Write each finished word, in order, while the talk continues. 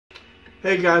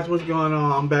Hey guys, what's going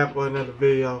on? I'm back with another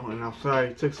video, and I'm sorry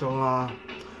it took so long.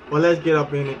 Well, let's get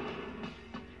up in it.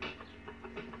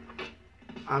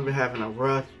 I've been having a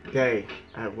rough day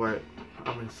at work.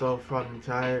 I've been so fucking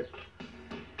tired.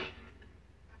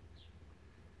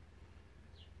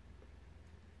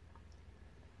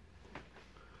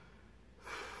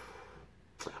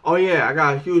 Oh yeah, I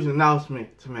got a huge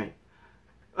announcement to make.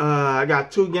 I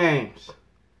got 2 games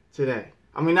today.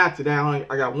 I mean, not today.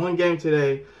 I got 1 game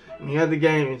today, and the other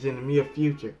game is in the near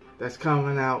future. That's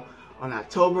coming out on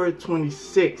October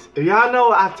 26th. If y'all know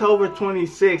what October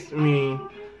 26th means,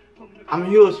 I'm a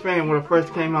huge fan when it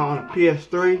first came out on the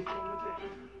PS3.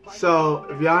 So,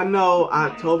 if y'all know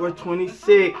October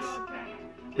 26th,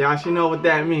 y'all should know what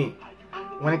that means.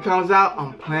 When it comes out,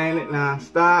 I'm playing it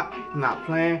non-stop. I'm not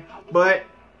playing, but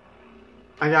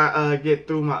I gotta get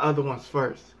through my other ones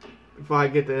first before I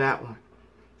get to that one.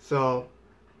 So,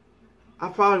 I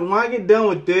probably, when I get done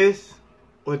with this,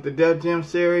 with the Def Jam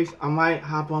series, I might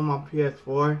hop on my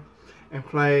PS4 and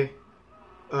play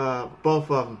both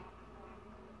of them.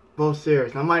 Both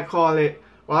series. I might call it,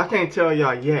 well, I can't tell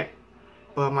y'all yet,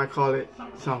 but I might call it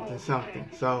something.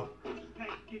 So,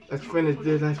 let's finish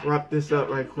this. Let's wrap this up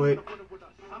right quick.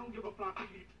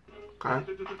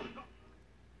 Okay.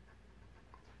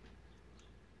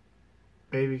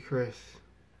 Baby Chris.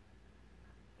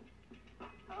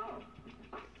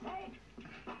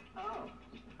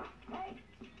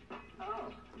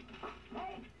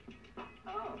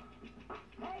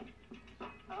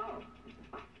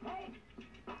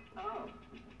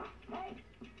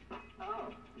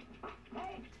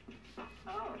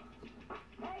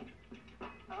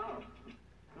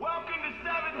 Welcome to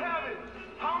Seventh Heaven,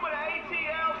 home of the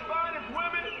ATL's finest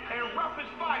women and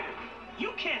roughest fighters.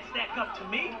 You can't stack up to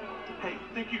me. Hey,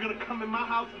 think you're gonna come in my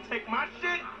house and take my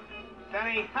shit? That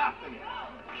ain't happening.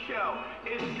 Yo,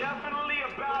 it's definitely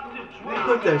about to drop.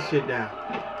 Put that shit down.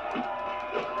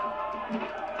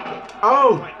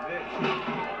 Oh!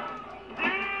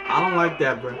 I don't like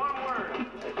that, bro.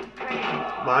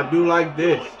 But I do like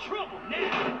this.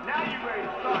 Now you ready to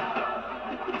start something.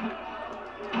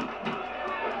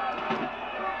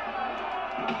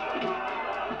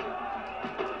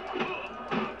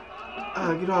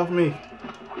 Get off me.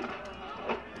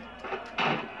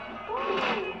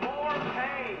 More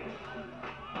pain.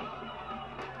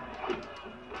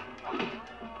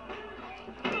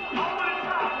 Over the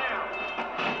top now.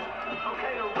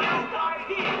 Okay, the real fight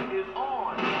is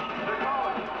on. They're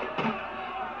calling it.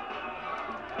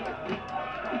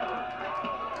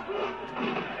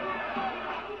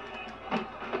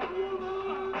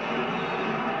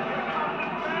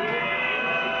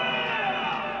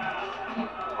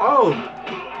 Oh!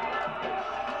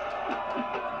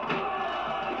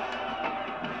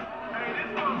 Hey, this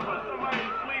gonna put somebody to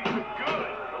sleep for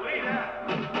good. Believe that.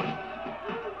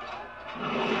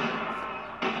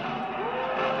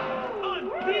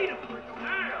 Unbeatable.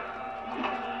 Damn.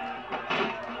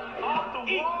 Off the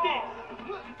Eat wall. this.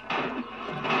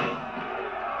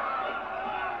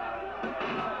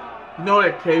 You know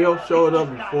that KO showed up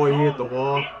before he hit the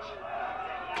wall?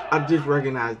 I just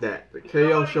recognized that. The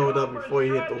KO showed up before he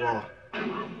hit the wall.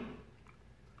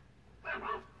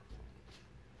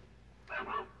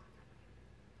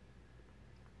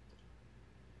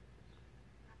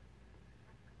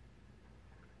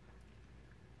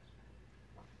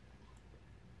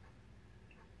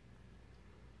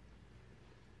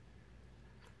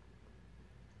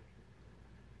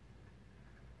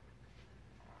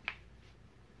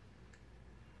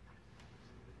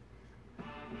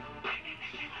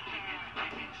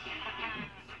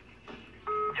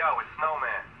 Yo, it's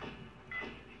Snowman.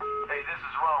 Hey, this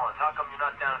is Rollins. How come you're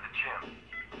not down at the gym?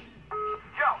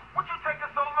 Yo, what you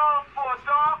taking so long for,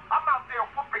 dawg? I'm out there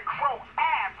whooping Crow's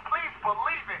ass. Please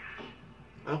believe it.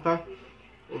 Okay.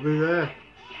 We'll be there.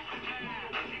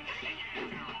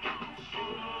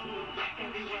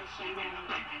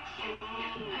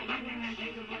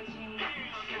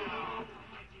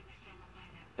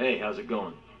 Hey, how's it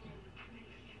going?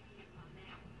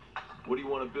 What do you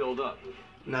want to build up?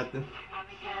 Nothing.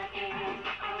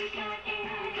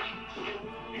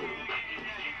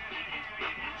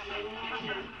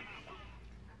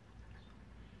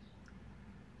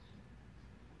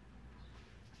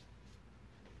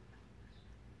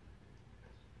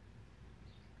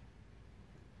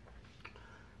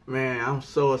 Man, I'm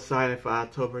so excited for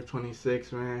October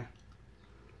 26th, man.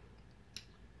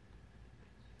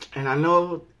 And I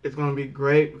know it's going to be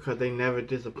great because they never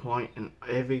disappoint in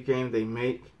every game they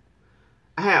make.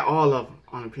 I had all of them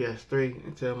on the PS3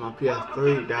 until my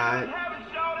PS3 died.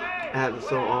 I had to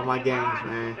sell all my games,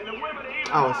 man.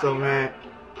 I was so mad.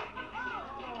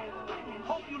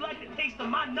 Hope you like the taste of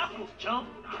my knuckles, chump.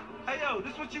 Hey, yo,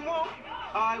 this what you want?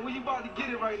 All right, well, you about to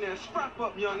get it right now. Strap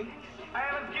up, youngin'. Hey,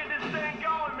 let's get this thing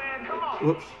going, man. Come on.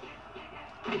 Whoops.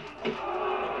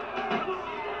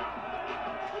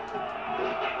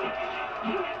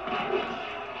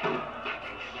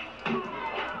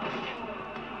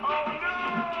 Oh, no!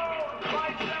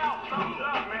 Lights out. Thumbs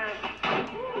up, man.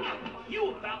 You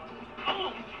about to be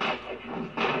on.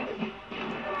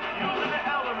 Using the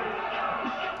elements.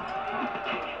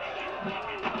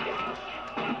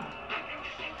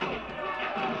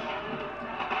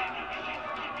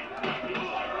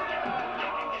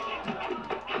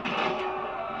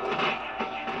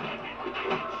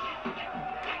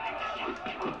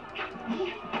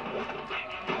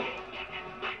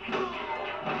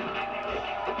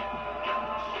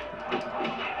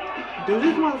 Dude,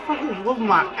 this motherfucker is whooping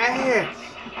my ass.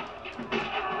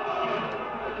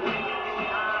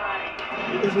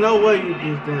 There's no way you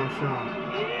do this damn Sean.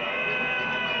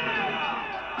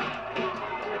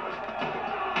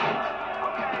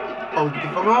 Oh, get the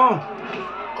fuck on.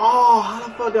 Oh, how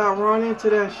the fuck did I run into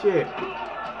that shit?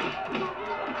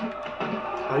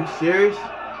 Are you serious?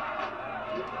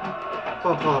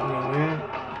 Fuck off me, man.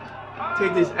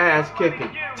 Take this ass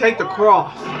kicking. Take the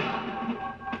cross.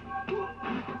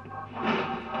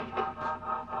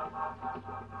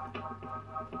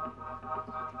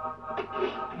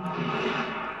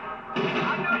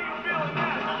 I know you feeling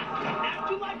that. Snapped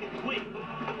you like a twig.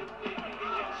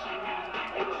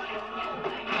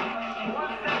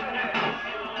 1 step ahead.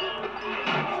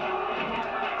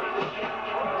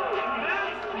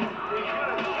 This is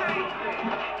gonna change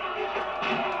things.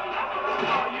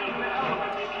 Oh, using the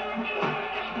elements.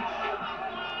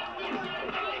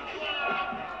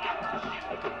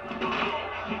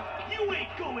 You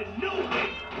ain't going nowhere.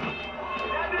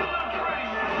 That didn't look pretty,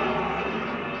 man.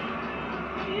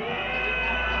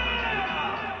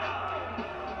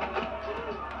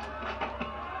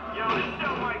 Yo, this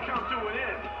show might come to an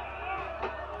end.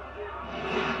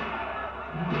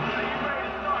 Are you ready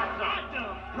to start I something?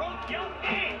 done broke your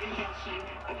ass.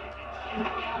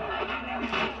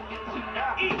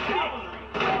 Eat this.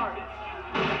 Started.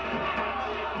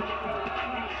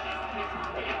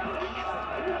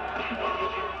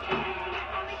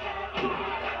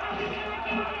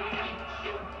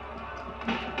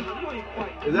 You ain't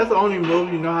quite. Is that the only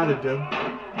move you know how to do?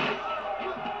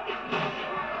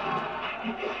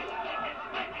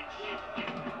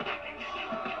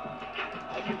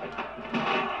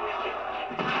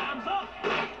 Time's up.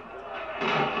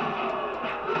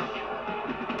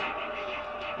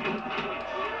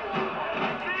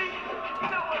 See? You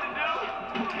know what to do.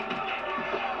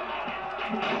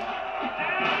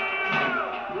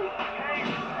 Hey,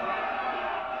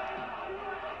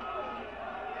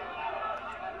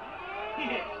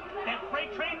 Yeah, that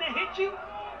freight train that hit you,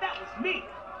 that was me.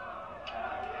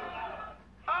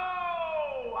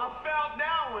 oh, I felt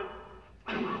that one.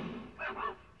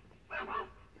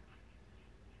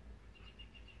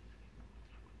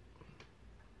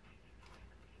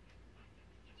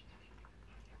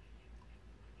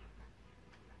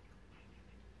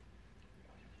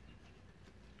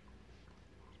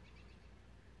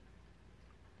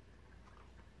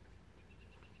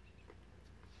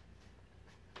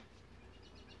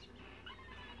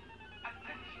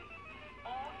 Attention,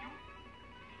 all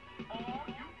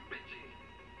you bitches.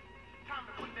 Time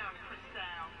to put down the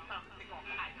crystal. Time to take off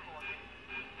the ice horse.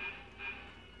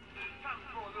 Time to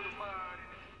throw a little mud in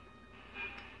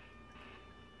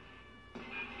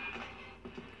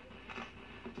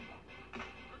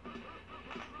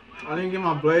it. I didn't get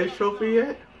my Blaze trophy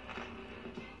yet?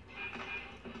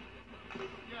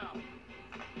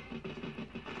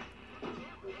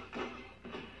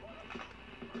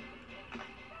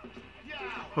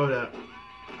 Hold up.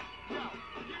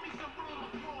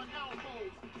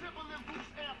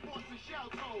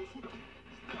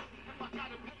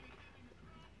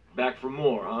 Back for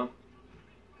more, huh?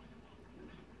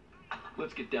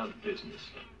 Let's get down to business.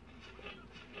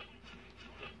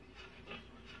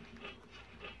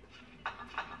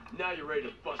 Now you're ready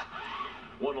to bust.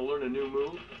 Want to learn a new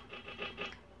move?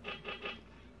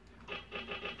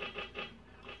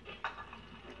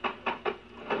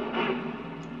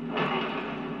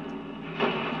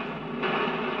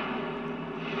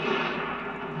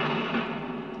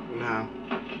 No.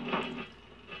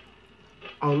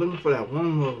 Oh, looking for that one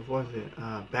move. Was it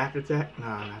back attack? No,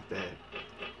 not that.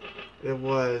 It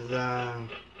was.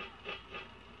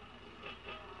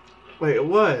 Wait, it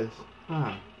was.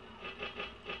 Huh.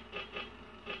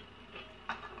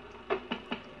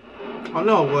 Oh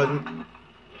no, it wasn't.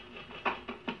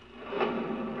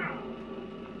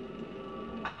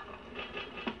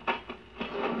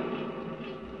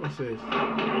 What's this?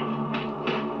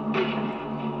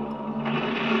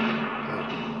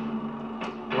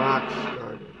 Rock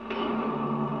started.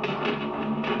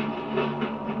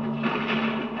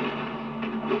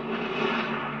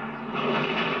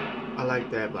 I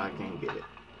like that, but I can't get it.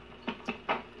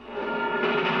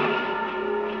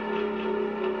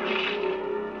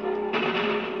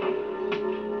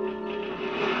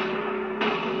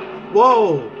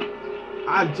 Whoa!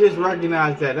 I just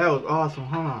recognized that. That was awesome,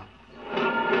 huh?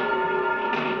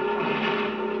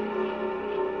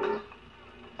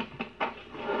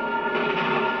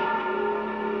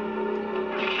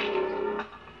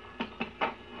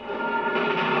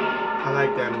 I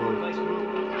like that move. Nice move.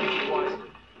 Use it wisely.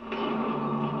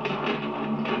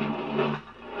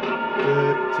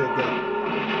 Good to go.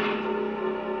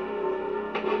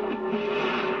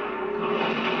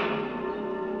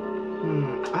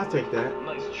 I'll take that.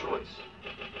 Nice choice.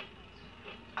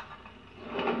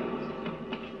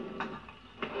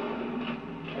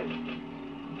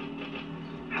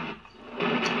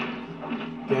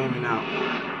 Gaming out.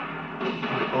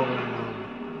 Over and over.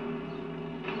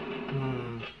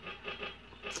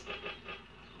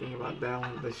 Think about that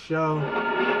one. The show.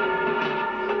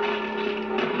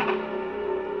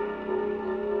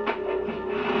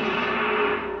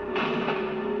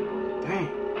 Dang.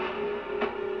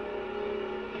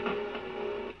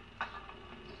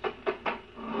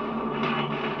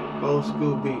 Old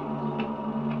school beat.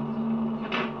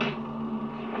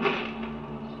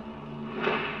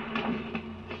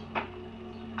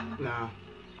 Nah.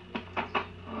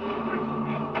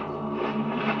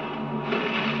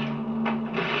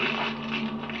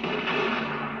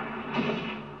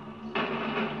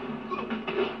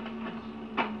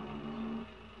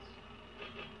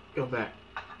 Go back.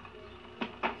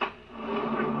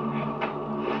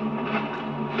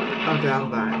 Okay,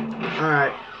 I'm back.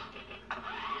 Alright.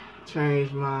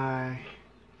 Change my...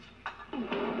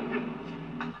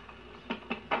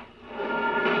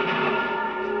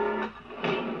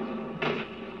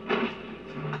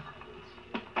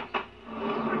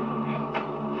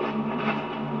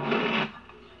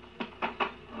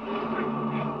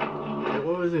 Hey,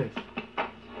 what was this?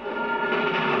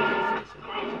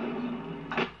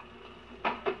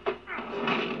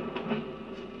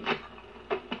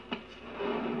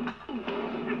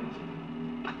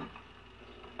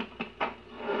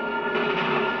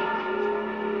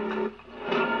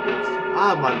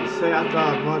 I was about to say, I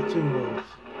thought I bought 2 moves.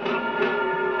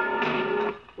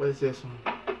 What is this one?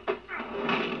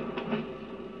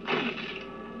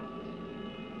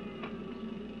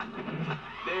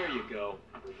 There you go.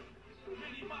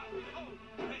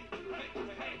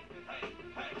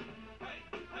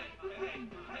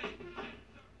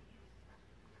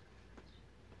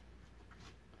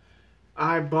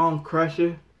 Alright, Bone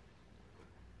Crusher.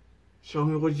 Show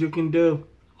me what you can do.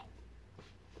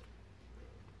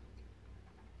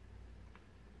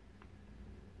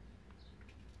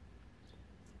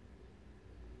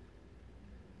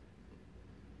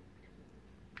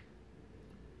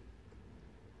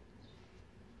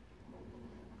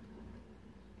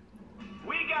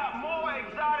 We got more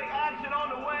exotic action on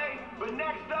the way, but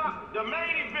next up, the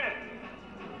main event.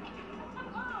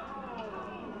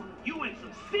 You in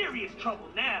some serious trouble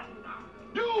now.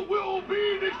 You will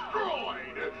be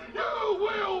destroyed. You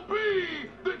will be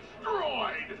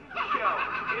destroyed. Yo,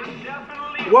 it's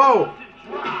definitely Whoa. about to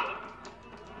drop.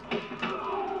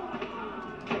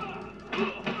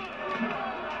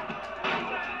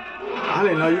 I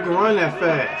didn't know you can run that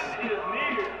fast. Is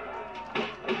near.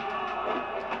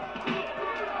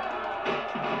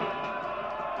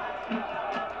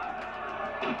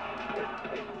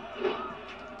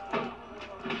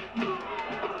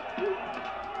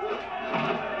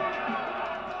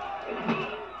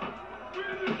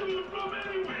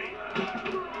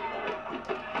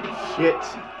 Shit.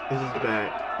 This is bad.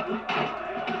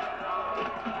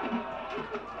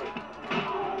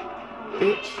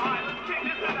 Bitch. All right, let's kick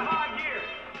this into high gear.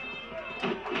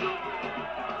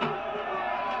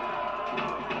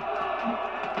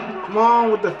 Come on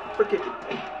with the freaking...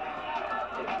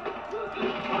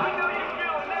 I know you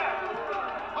feel that.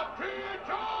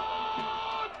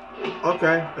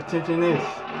 Okay, attention this.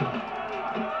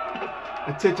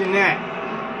 Attention that.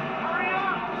 Hurry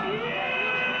up.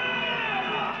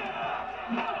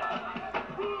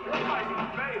 This might be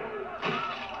fatal.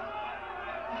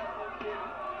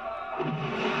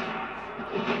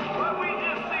 What we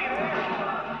just see there.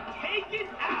 Take it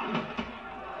out.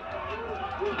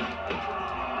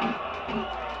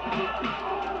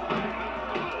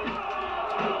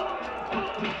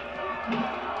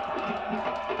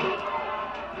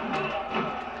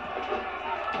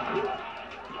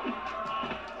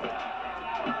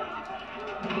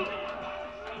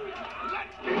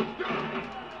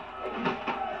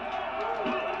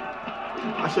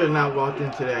 should have not walked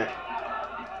into that.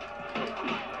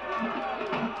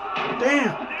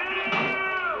 Damn.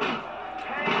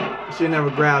 I should have never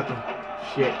grabbed him.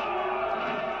 Shit.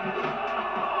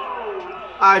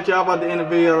 Alright, y'all, about to end the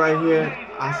video right here.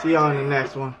 I'll see y'all in the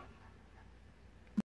next one.